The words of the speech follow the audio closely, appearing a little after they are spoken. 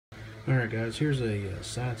Alright guys, here's a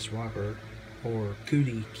Sideswiper or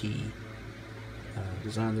CTC key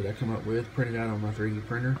design that I come up with, printed out on my 3D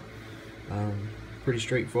printer. Pretty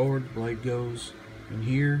straightforward. The blade goes in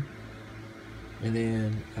here, and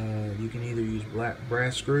then you can either use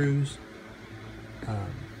brass screws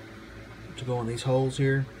to go in these holes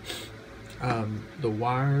here. The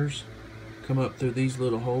wires come up through these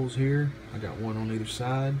little holes here. I got one on either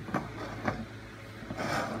side,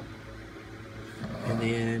 and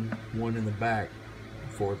then one in the back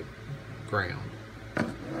for the ground.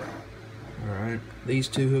 Alright, these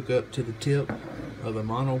two hook up to the tip of the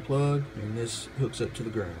mono plug, and this hooks up to the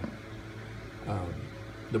ground.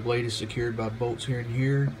 The blade is secured by bolts here and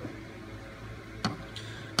here,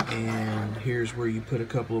 and here's where you put a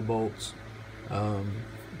couple of bolts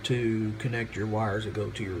to connect your wires that go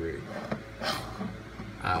to your rig.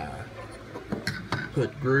 I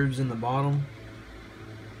put grooves in the bottom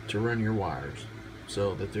to run your wires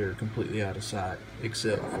so that they're completely out of sight,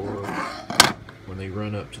 except for when they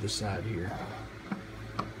run up to the side here.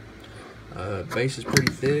 Base is pretty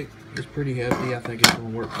thick, it's pretty heavy. I think it's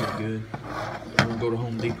going to work pretty good. I'm going to go to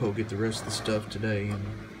Home Depot, get the rest of the stuff today, and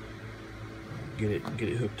get it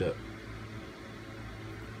hooked up.